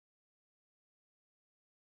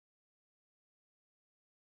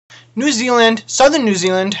New Zealand, southern New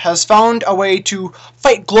Zealand, has found a way to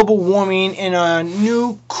fight global warming in a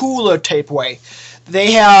new, cooler type way.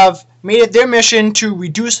 They have made it their mission to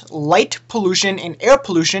reduce light pollution and air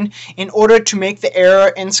pollution in order to make the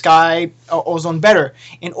air and sky ozone better,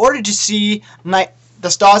 in order to see the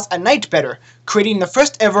stars at night better, creating the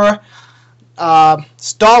first ever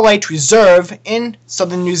starlight reserve in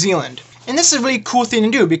southern New Zealand. And this is a really cool thing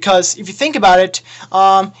to do, because if you think about it,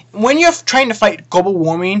 when you're trying to fight global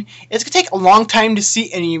warming, it's going to take a long time to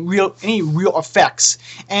see any real effects.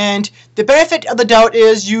 And the benefit of the doubt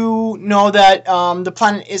is you know that the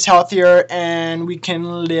planet is healthier and we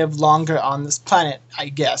can live longer on this planet, I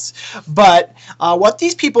guess. But what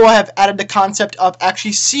these people have added the concept of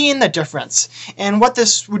actually seeing the difference. And what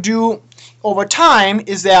this would do over time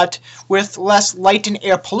is that with less light and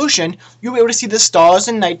air pollution, you'll be able to see the stars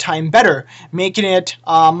in nighttime better, making it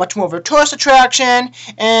much more of a tourist attraction,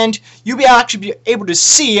 and you'll be actually able to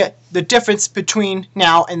see the difference between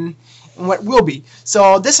now and what will be.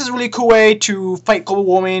 So this is a really cool way to fight global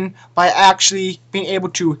warming by actually being able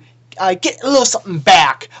to get a little something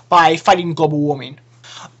back by fighting global warming.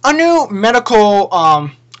 A new medical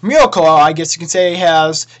miracle, I guess you can say,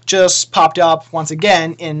 has just popped up once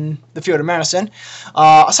again in the field of medicine.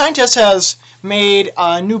 A scientist has made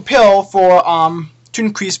a new pill for to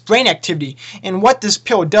increase brain activity, and what this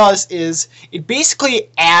pill does is it basically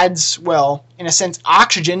adds, well, in a sense,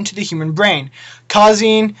 oxygen to the human brain,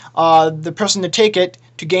 causing the person to take it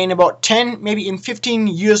to gain about 10, maybe even 15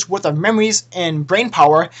 years worth of memories and brain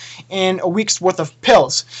power in a week's worth of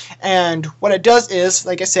pills. And what it does is,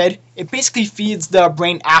 like I said, it basically feeds the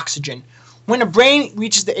brain oxygen. When a brain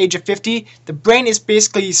reaches the age of 50, the brain is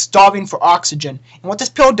basically starving for oxygen. And what this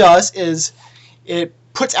pill does is it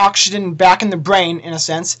puts oxygen back in the brain, in a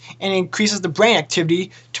sense, and increases the brain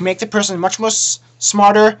activity to make the person much more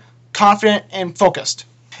smarter, confident, and focused.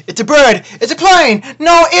 It's a bird! It's a plane!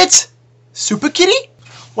 No, it's Superkitty?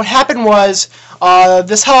 What happened was,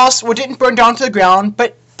 this house didn't burn down to the ground,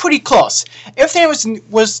 but pretty close. Everything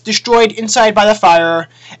was destroyed inside by the fire,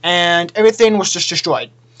 and everything was just destroyed.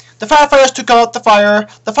 The firefighters took out the fire.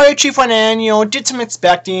 The fire chief went in, did some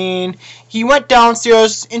inspecting. He went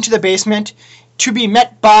downstairs into the basement to be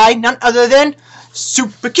met by none other than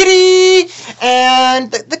Superkitty, and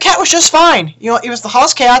the cat was just fine. It was the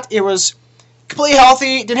house cat. It was completely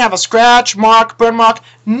healthy, didn't have a scratch, mark, burn mark,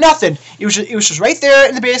 nothing. It was just right there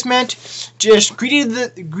in the basement, just greeted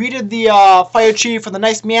the fire chief with a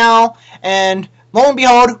nice meow, and lo and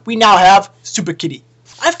behold, we now have Superkitty.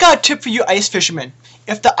 I've got a tip for you ice fishermen.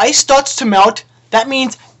 If the ice starts to melt, that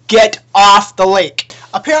means get off the lake.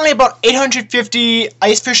 Apparently about 850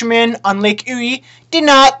 ice fishermen on Lake Erie did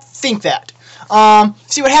not think that.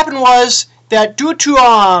 See, what happened was that due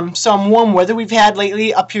to some warm weather we've had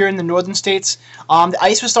lately up here in the northern states, the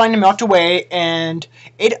ice was starting to melt away, and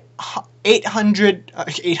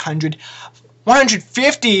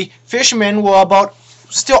 150 fishermen were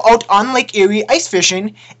still out on Lake Erie ice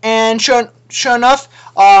fishing, and sure enough,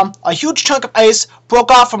 a huge chunk of ice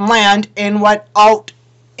broke off from land and went out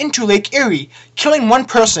into Lake Erie, killing one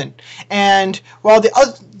person. And while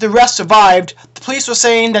the rest survived, the police were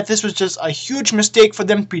saying that this was just a huge mistake for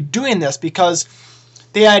them to be doing this, because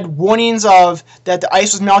they had warnings of that the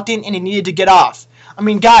ice was melting and they needed to get off. I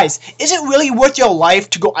mean, guys, is it really worth your life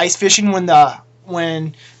to go ice fishing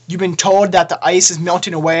when you've been told that the ice is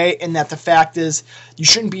melting away, and that the fact is you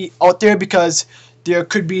shouldn't be out there because there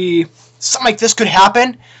could be something like this could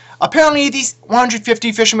happen? Apparently these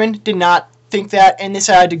 150 fishermen did not think that, and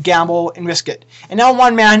decided to gamble and risk it. And now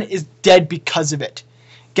one man is dead because of it.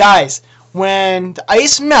 Guys, when the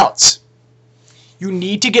ice melts, you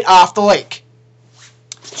need to get off the lake.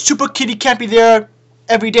 Superkitty can't be there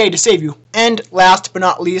every day to save you. And last but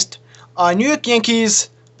not least, New York Yankees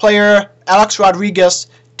player Alex Rodriguez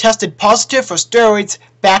tested positive for steroids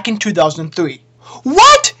back in 2003.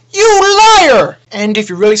 What? You liar! And if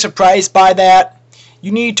you're really surprised by that,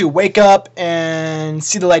 you need to wake up and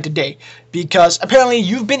see the light of day, because apparently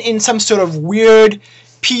you've been in some sort of weird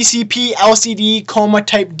PCP LCD coma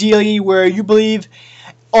type dealie where you believe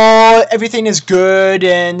everything is good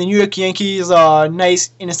and the New York Yankees are nice,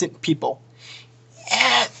 innocent people.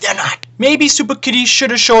 They're not. Maybe Superkitty should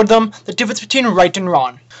have showed them the difference between right and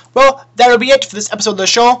wrong. Well, that'll be it for this episode of the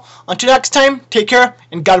show. Until next time, take care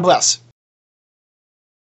and God bless.